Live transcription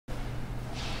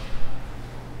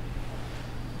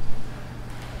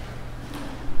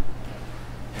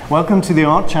Welcome to the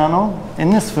Art Channel. In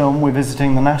this film we're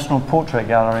visiting the National Portrait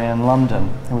Gallery in London.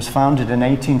 It was founded in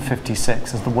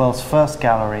 1856 as the world's first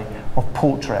gallery of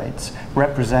portraits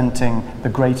representing the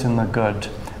great and the good,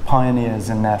 pioneers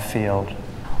in their field.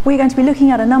 We're going to be looking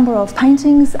at a number of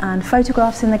paintings and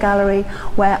photographs in the gallery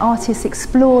where artists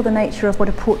explore the nature of what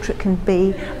a portrait can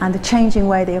be and the changing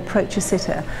way they approach a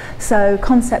sitter. So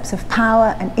concepts of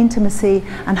power and intimacy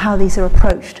and how these are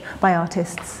approached by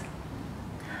artists.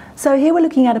 So here we're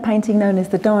looking at a painting known as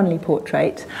the Darnley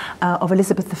portrait of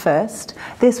Elizabeth I.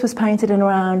 This was painted in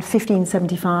around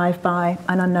 1575 by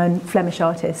an unknown Flemish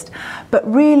artist. But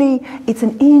really it's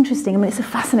it's a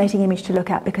fascinating image to look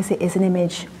at because it is an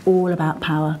image all about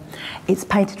power. It's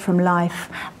painted from life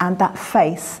and that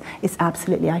face is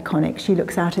absolutely iconic. She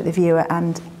looks out at the viewer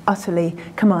and utterly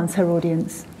commands her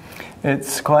audience.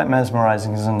 It's quite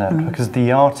mesmerising, isn't it? Because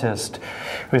the artist,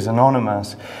 who is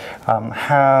anonymous,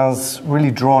 has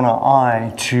really drawn our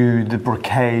eye to the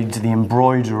brocade, the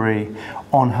embroidery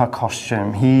on her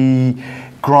costume. He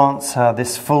grants her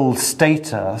this full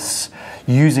status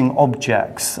using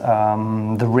objects,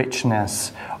 the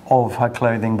richness of her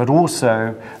clothing, but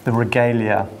also the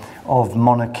regalia of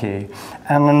monarchy.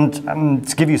 And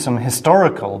to give you some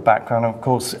historical background, of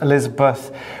course,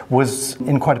 Elizabeth was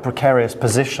in quite a precarious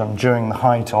position during the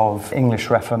height of English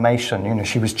Reformation. You know,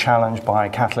 she was challenged by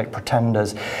Catholic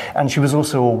pretenders, and she was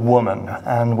also a woman.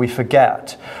 And we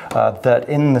forget that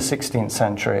in the 16th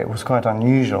century, it was quite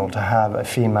unusual to have a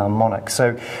female monarch.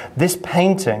 So this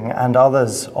painting and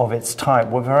others of its type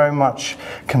were very much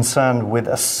concerned with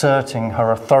asserting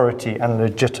her authority and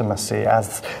legitimacy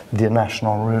as the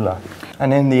national ruler.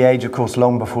 And in the age, of course,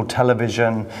 long before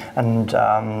television and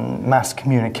mass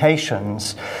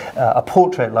communications, a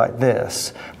portrait like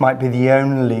this might be the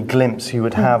only glimpse you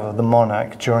would have of the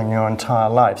monarch during your entire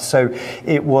life. So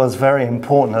it was very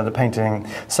important that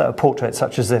a portrait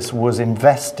such as this was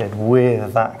invested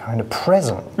with that kind of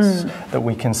presence that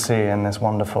we can see in this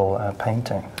wonderful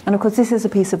painting. And of course this is a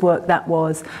piece of work that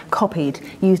was copied,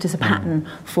 used as a pattern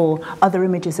for other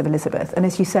images of Elizabeth. And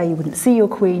as you say, you wouldn't see your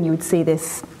queen, you would see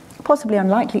this possibly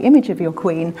unlikely image of your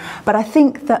queen, but I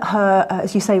think that her,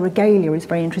 as you say, regalia is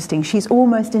very interesting. She's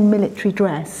almost in military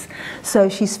dress, so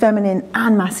she's feminine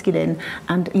and masculine,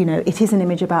 and you know, it is an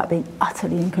image about being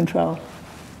utterly in control.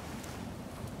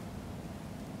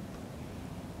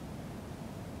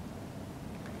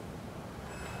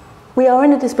 We are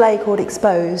in a display called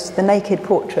Exposed, the Naked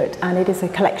Portrait, and it is a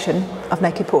collection of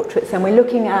naked portraits, and we're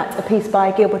looking at a piece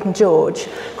by Gilbert and George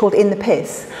called In the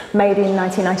Piss, made in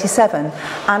 1997,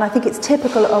 and I think it's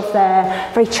typical of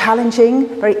their very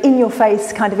challenging, very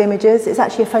in-your-face kind of images. It's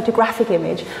actually a photographic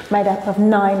image made up of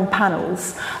 9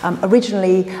 panels.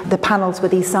 Originally the panels were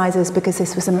these sizes because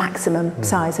this was a maximum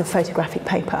size of photographic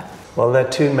paper. Well, they're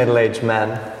 2 middle-aged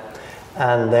men,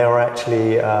 and they are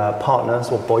actually partners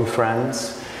or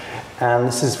boyfriends. And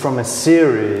this is from a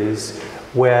series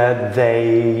where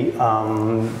they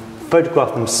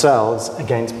photograph themselves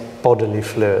against bodily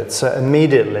fluids. So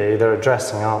immediately they're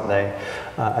addressing, aren't they,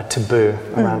 a taboo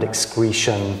around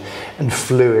excretion and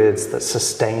fluids that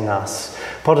sustain us.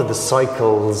 Part of the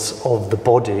cycles of the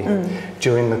body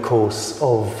during the course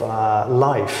of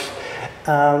life.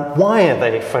 Why are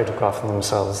they photographing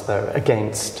themselves, though,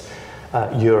 against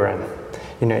urine?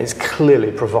 You know, it's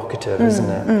clearly provocative, isn't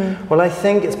it? Well, I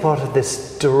think it's part of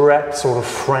this direct, sort of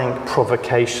frank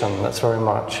provocation that's very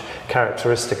much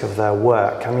characteristic of their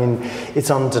work. I mean,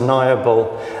 it's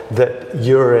undeniable that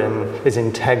urine is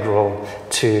integral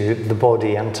to the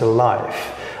body and to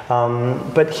life.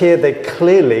 But here they're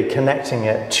clearly connecting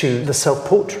it to the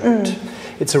self-portrait.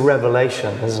 It's a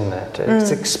revelation, isn't it? It's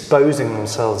exposing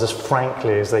themselves as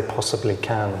frankly as they possibly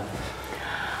can.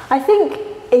 I think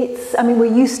we're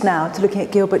used now to looking at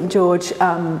Gilbert and George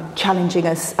challenging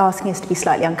us, asking us to be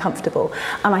slightly uncomfortable.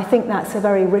 And I think that's a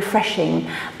very refreshing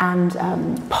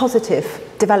and positive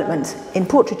development in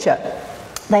portraiture.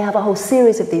 They have a whole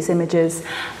series of these images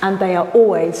and they are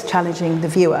always challenging the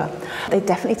viewer. They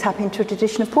definitely tap into a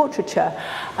tradition of portraiture.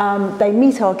 They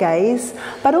meet our gaze,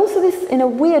 but also this, in a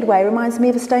weird way, reminds me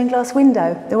of a stained glass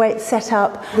window, the way it's set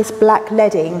up, this black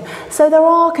leading. So there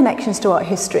are connections to art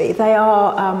history. They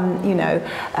are,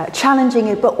 challenging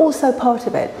it, but also part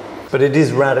of it. But it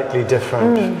is radically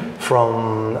different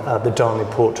from the Darnley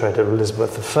portrait of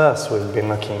Elizabeth I we've been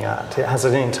looking at. It has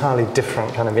an entirely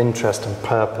different kind of interest and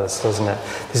purpose, doesn't it?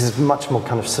 This is much more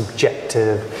kind of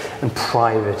subjective and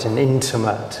private and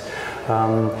intimate.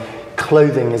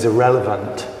 Clothing is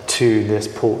irrelevant to this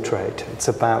portrait. It's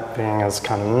about being as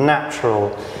kind of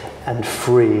natural and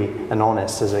free and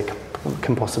honest as it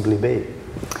can possibly be.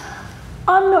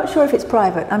 I'm not sure if it's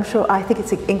private. I think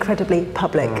it's incredibly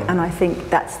public, and I think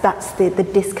that's the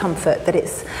discomfort that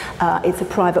it's a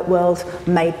private world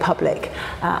made public.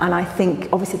 And I think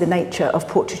obviously the nature of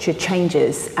portraiture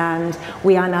changes, and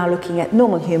we are now looking at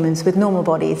normal humans with normal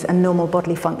bodies and normal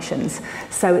bodily functions.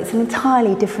 So it's an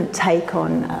entirely different take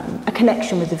on a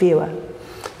connection with the viewer.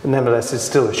 Nevertheless, it's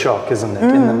still a shock, isn't it,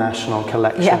 in the national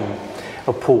collection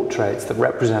of portraits that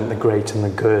represent the great and the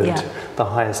good, the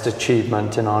highest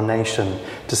achievement in our nation,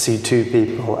 to see two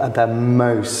people at their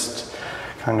most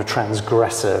kind of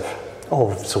transgressive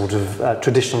of sort of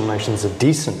traditional notions of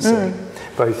decency,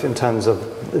 both in terms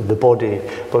of the body,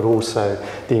 but also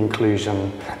the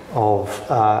inclusion of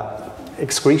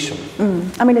excretion.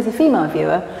 I mean, as a female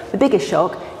viewer, the biggest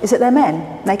shock is that they're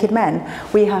men, naked men.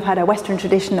 We have had a Western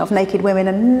tradition of naked women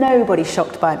and nobody's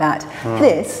shocked by that.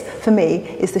 This, for me,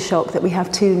 is the shock that we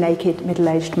have two naked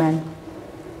middle-aged men.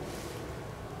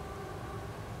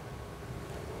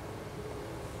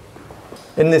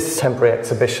 In this temporary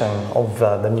exhibition of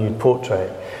the nude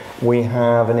portrait, we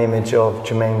have an image of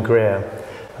Germaine Greer,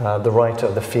 the writer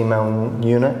of The Female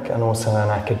Eunuch and also an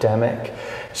academic.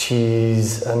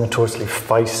 She's a notoriously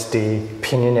feisty,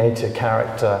 opinionated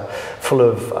character, full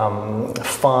of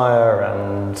fire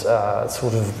and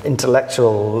sort of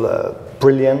intellectual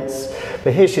brilliance.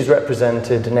 But here she's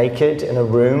represented naked in a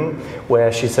room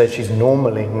where she says she's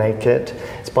normally naked.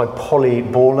 It's by Polly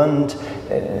Borland.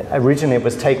 Originally it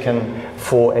was taken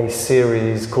for a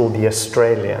series called The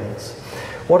Australians.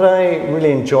 What I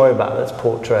really enjoy about this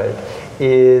portrait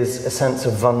is a sense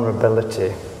of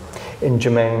vulnerability in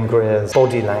Germaine Greer's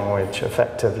body language,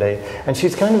 effectively. And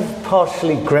she's kind of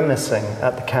partially grimacing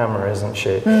at the camera, isn't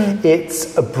she?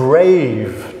 It's a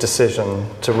brave decision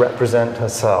to represent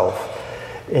herself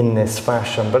in this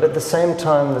fashion, but at the same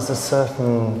time there's a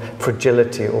certain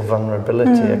fragility or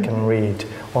vulnerability I can read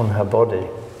on her body.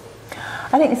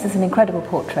 I think this is an incredible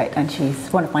portrait, and she's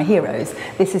one of my heroes.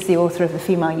 This is the author of The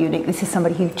Female Eunuch. This is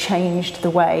somebody who changed the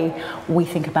way we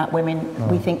think about women,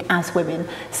 we think as women.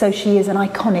 So she is an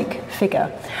iconic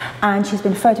figure, and she's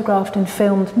been photographed and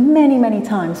filmed many, many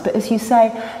times. But as you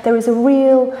say, there is a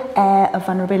real air of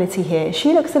vulnerability here.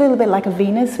 She looks a little bit like a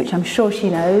Venus, which I'm sure she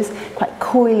knows, quite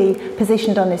coyly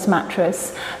positioned on this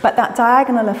mattress. But that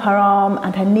diagonal of her arm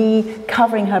and her knee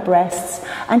covering her breasts,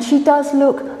 and she does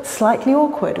look slightly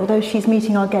awkward, although she's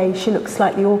meeting our gaze, she looks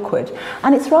slightly awkward.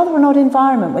 And it's rather an odd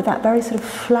environment with that very sort of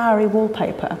flowery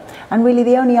wallpaper. And really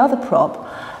the only other prop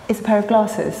is a pair of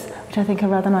glasses, which I think are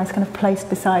rather nice, kind of placed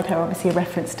beside her, obviously a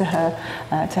reference to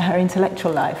her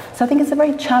intellectual life. So I think it's a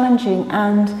very challenging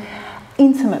and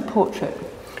intimate portrait.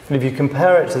 And if you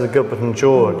compare it to the Gilbert and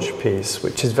George piece,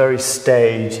 which is very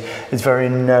staged, it's very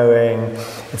knowing,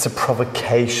 it's a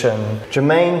provocation,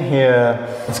 Germaine here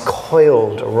is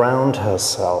coiled around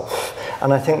herself.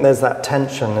 And I think there's that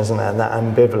tension, isn't there, that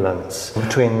ambivalence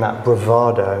between that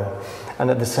bravado and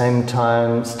at the same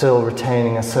time still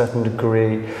retaining a certain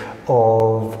degree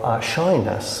of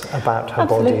shyness about her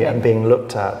body and being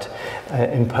looked at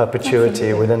in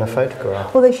perpetuity within a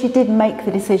photograph. Although she did make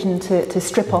the decision to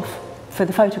strip off for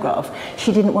the photograph.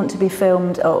 She didn't want to be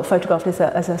filmed or photographed as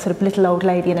a sort of little old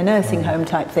lady in a nursing home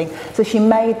type thing. So she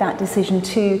made that decision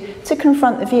to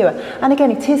confront the viewer. And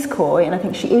again, it is coy, and I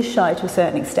think she is shy to a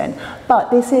certain extent. But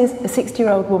this is a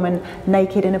 60-year-old woman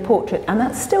naked in a portrait, and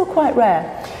that's still quite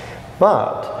rare.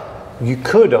 But you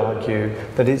could argue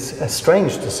that it's a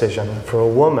strange decision for a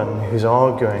woman who's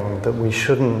arguing that we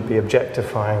shouldn't be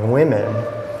objectifying women,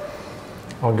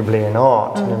 arguably in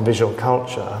art and in visual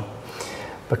culture,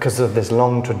 because of this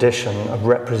long tradition of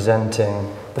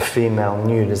representing the female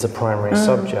nude as a primary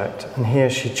subject. And here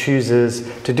she chooses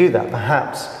to do that,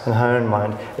 perhaps in her own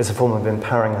mind, it's a form of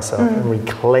empowering herself and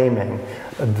reclaiming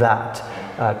that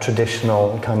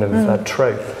traditional kind of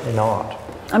trope in art.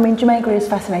 I mean, Germaine Greer is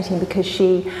fascinating because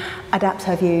she adapts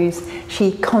her views,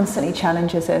 she constantly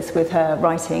challenges us with her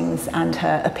writings and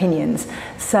her opinions.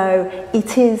 So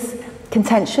it is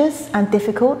contentious and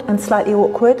difficult and slightly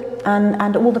awkward,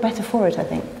 and all the better for it, I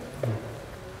think.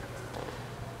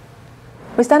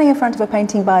 We're standing in front of a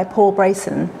painting by Paul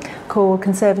Brason called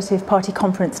Conservative Party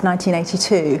Conference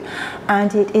 1982,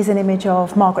 and it is an image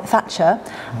of Margaret Thatcher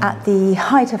at the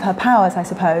height of her powers, I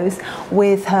suppose,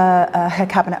 with her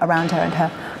cabinet around her and her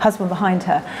husband behind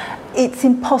her. It's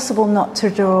impossible not to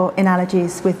draw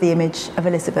analogies with the image of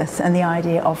Elizabeth and the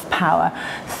idea of power.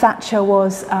 Thatcher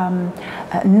was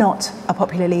not a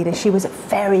popular leader. She was a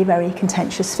very, very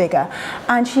contentious figure.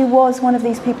 And she was one of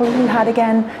these people who had,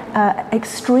 again,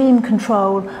 extreme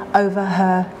control over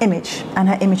her image and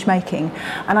her image making.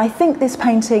 And I think this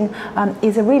painting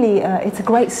is a really, it's a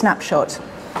great snapshot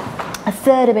A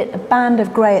third of it, a band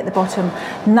of grey at the bottom,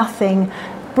 nothing,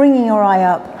 bringing your eye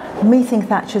up, meeting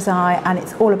Thatcher's eye, and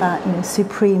it's all about, you know,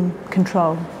 supreme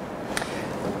control.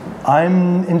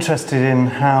 I'm interested in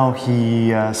how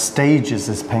he stages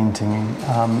this painting,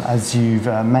 as you've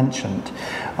mentioned,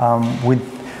 with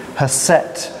her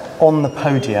set on the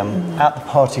podium at the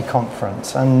party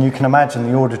conference, and you can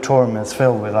imagine the auditorium is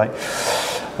filled with, like,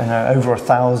 you know, over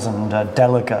 1,000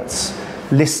 delegates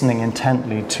listening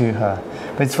intently to her.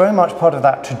 But it's very much part of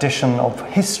that tradition of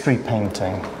history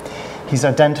painting. He's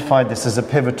identified this as a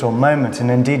pivotal moment, and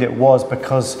indeed it was,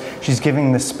 because she's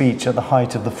giving the speech at the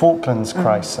height of the Falklands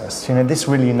crisis. You know, this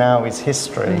really now is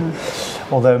history,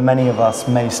 although many of us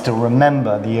may still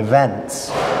remember the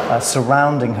events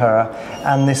surrounding her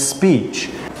and this speech.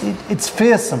 It's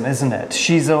fearsome, isn't it?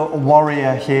 She's a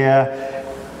warrior here.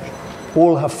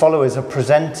 All her followers are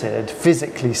presented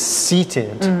physically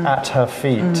seated at her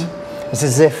feet. It's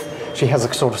as if she has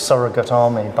a sort of surrogate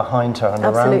army behind her and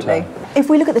around her. If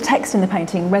we look at the text in the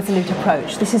painting, Resolute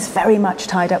Approach, this is very much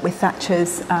tied up with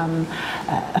Thatcher's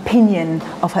opinion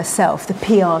of herself, the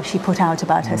PR she put out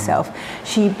about herself.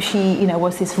 She you know,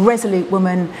 was this resolute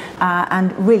woman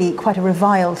and really quite a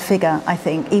reviled figure, I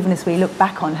think, even as we look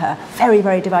back on her. Very,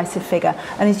 very divisive figure.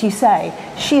 And as you say,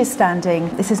 she is standing,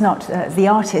 this is not the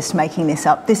artist making this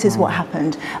up, this is what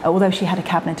happened. Although she had a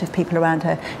cabinet of people around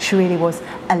her, she really was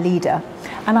a leader.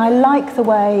 And I like the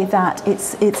way that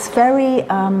it's very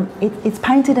it's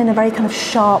painted in a very kind of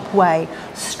sharp way,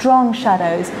 strong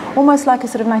shadows, almost like a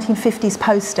sort of 1950s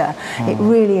poster. It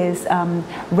really is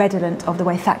redolent of the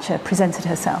way Thatcher presented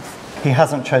herself. He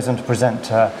hasn't chosen to present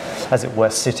her, as it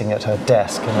were, sitting at her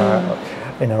desk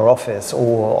in her office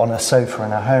or on a sofa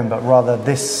in her home, but rather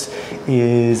this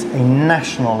is a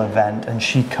national event and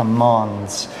she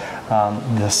commands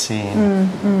the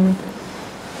scene.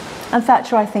 And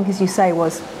Thatcher, I think, as you say,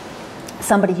 was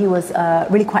somebody who was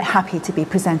really quite happy to be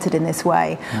presented in this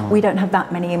way. We don't have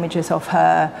that many images of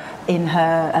her in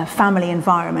her family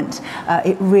environment.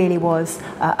 It really was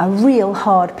a real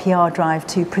hard PR drive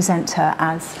to present her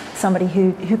as somebody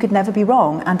who could never be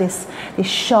wrong. And this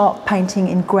sharp painting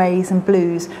in greys and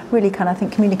blues really kind of, I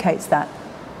think, communicates that.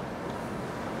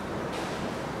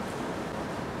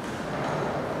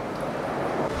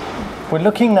 We're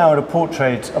looking now at a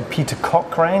portrait of Peter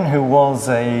Cochrane, who was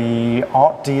an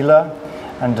art dealer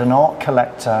and an art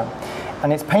collector,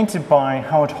 and it's painted by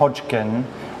Howard Hodgkin,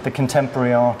 the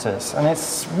contemporary artist. And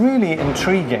it's really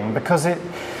intriguing because it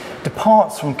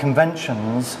departs from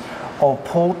conventions of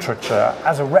portraiture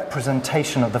as a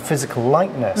representation of the physical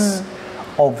likeness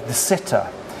of the sitter.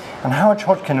 And Howard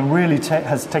Hodgkin really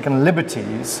has taken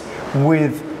liberties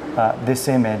with this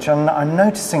image, and I'm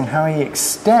noticing how he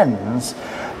extends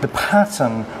the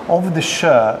pattern of the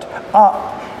shirt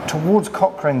up towards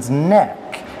Cochrane's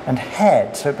neck and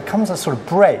head, so it becomes a sort of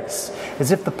brace,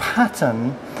 as if the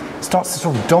pattern starts to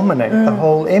sort of dominate the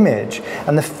whole image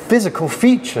and the physical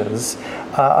features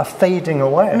are fading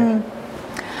away.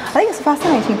 I think it's a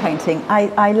fascinating painting.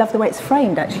 I love the way it's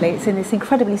framed, actually. It's in this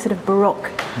incredibly sort of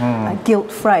Baroque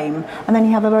gilt frame, and then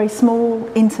you have a very small,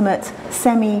 intimate,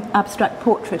 semi-abstract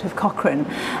portrait of Cochrane.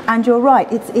 And you're right,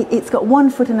 it's got 1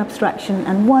 foot in abstraction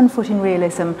and 1 foot in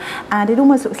realism, and it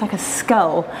almost looks like a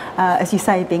skull, as you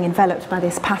say, being enveloped by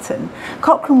this pattern.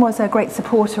 Cochrane was a great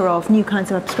supporter of new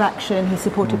kinds of abstraction. He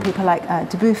supported people like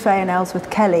Dubuffet and Ellsworth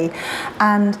Kelly,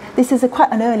 and this is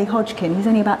quite an early Hodgkin. He's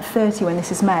only about 30 when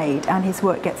this is made, and his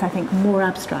work gets, I think, more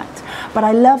abstract. But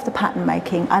I love the pattern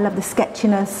making, I love the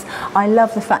sketchiness, I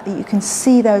love the fact that you can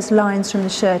see those lines from the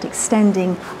shirt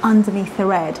extending underneath the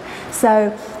red.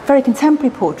 So, very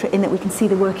contemporary portrait in that we can see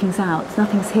the workings out,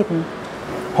 nothing's hidden.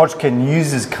 Hodgkin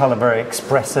uses colour very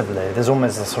expressively. There's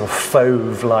almost a sort of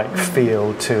fauve-like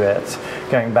feel to it,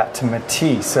 going back to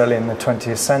Matisse early in the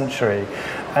 20th century.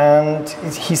 And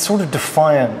he's sort of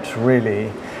defiant,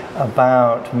 really,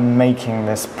 about making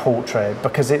this portrait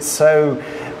because it's so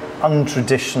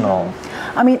untraditional.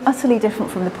 I mean, utterly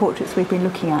different from the portraits we've been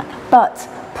looking at, but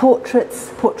portrait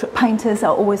painters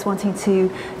are always wanting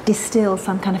to distill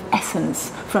some kind of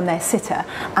essence from their sitter,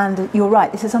 and you're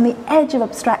right, this is on the edge of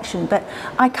abstraction, but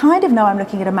I kind of know I'm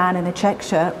looking at a man in a check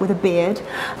shirt with a beard.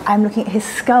 I'm looking at his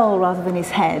skull rather than his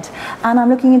head, and I'm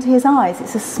looking into his eyes.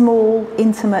 It's a small,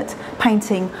 intimate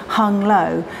painting hung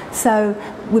low, so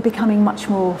we're becoming much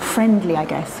more friendly, I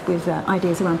guess, with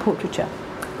ideas around portraiture.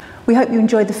 We hope you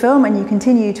enjoyed the film and you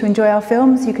continue to enjoy our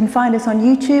films. You can find us on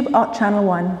YouTube, Art Channel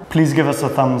 1. Please give us a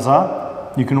thumbs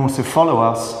up. You can also follow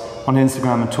us on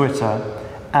Instagram and Twitter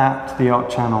at the Art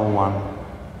Channel 1.